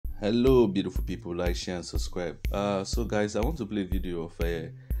Hello beautiful people, like, share and subscribe. So guys, I want to play a video of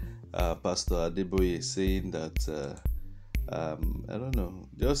Pastor Adeboye saying that I don't know,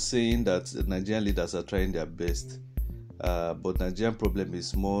 just saying that Nigerian leaders are trying their best, but Nigerian problem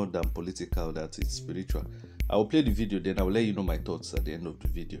is more than political, that it's spiritual. I will play the video, then I will let you know my thoughts at the end of the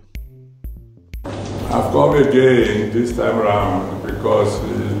video. I've come again this time around because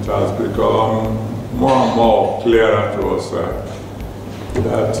it has become more and more clearer to us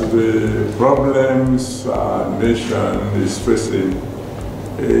that the problems our nation is facing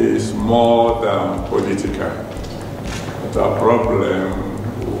is more than political. That our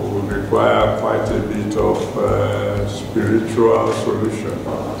problem will require quite a bit of spiritual solution.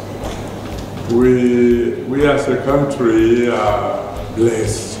 We as a country are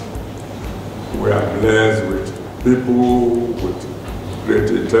blessed. We are blessed with people with great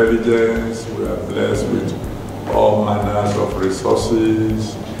intelligence. We are blessed with all manners of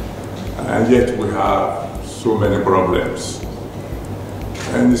resources, and yet we have so many problems.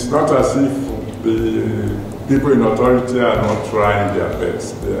 And it's not as if the people in authority are not trying their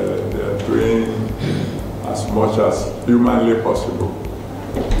best. They are doing as much as humanly possible.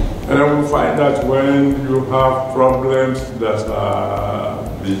 And I will find that when you have problems that are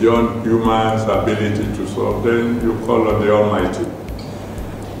beyond human's ability to solve, then you call on the Almighty.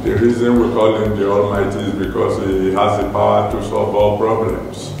 The reason we call him the Almighty is because he has the power to solve all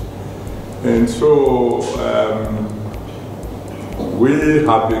problems. And so we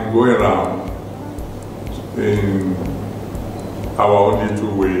have been going around in our own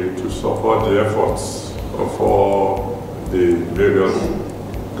little way to support the efforts of all the various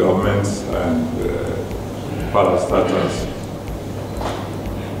governments and parastatals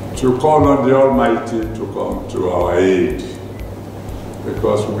to call on the Almighty to come to our aid,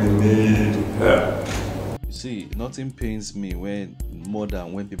 because we need help. You see, nothing pains me more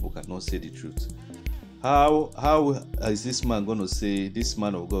than when people cannot say the truth. How is this man going to say, this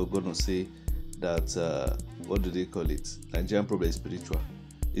man of God going to say that, what do they call it, Nigerian problem is spiritual?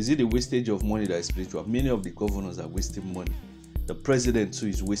 Is it the wastage of money that is spiritual? Many of the governors are wasting money. The president too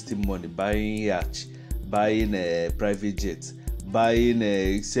is wasting money, buying yacht, buying a private jet, buying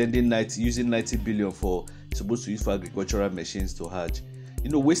using 90 billion for supposed to use for agricultural machines to Hajj.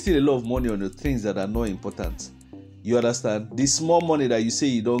 Wasting a lot of money on the things that are not important. You understand? The small money that you say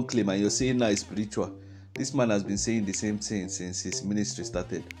you don't claim and you're saying now is spiritual. This man has been saying the same thing since his ministry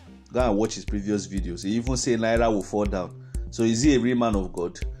started. Go and watch his previous videos. He even said Naira will fall down. So is he a real man of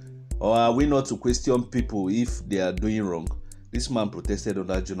God? Or are we not to question people if they are doing wrong? This man protested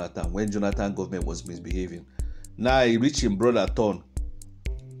under Johnathan when Johnathan government was misbehaving. Now he reached him brother turn.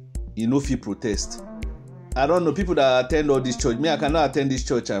 If he protest. I don't know, people that attend all this church. Me, I cannot attend this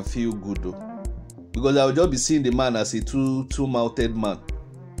church and feel good though, because I will just be seeing the man as a two-mouthed man.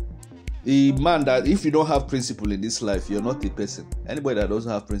 A man that if you don't have principle in this life, you're not a person. Anybody that doesn't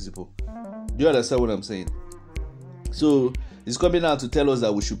have principle. Do you understand what I'm saying? So it's coming out to tell us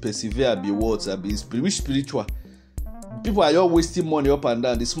that we should persevere, be what, be spiritual. People are just wasting money up and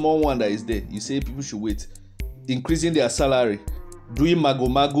down. The small one that is there, you say people should wait, increasing their salary, doing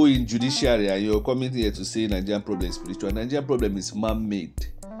mago in judiciary, and you're coming here to say Nigerian problem is spiritual. Nigerian problem is man-made.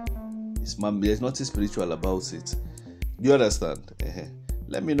 It's man-made. There's nothing spiritual about it. Do you understand?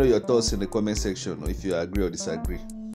 Let me know your thoughts in the comment section, or if you agree or disagree.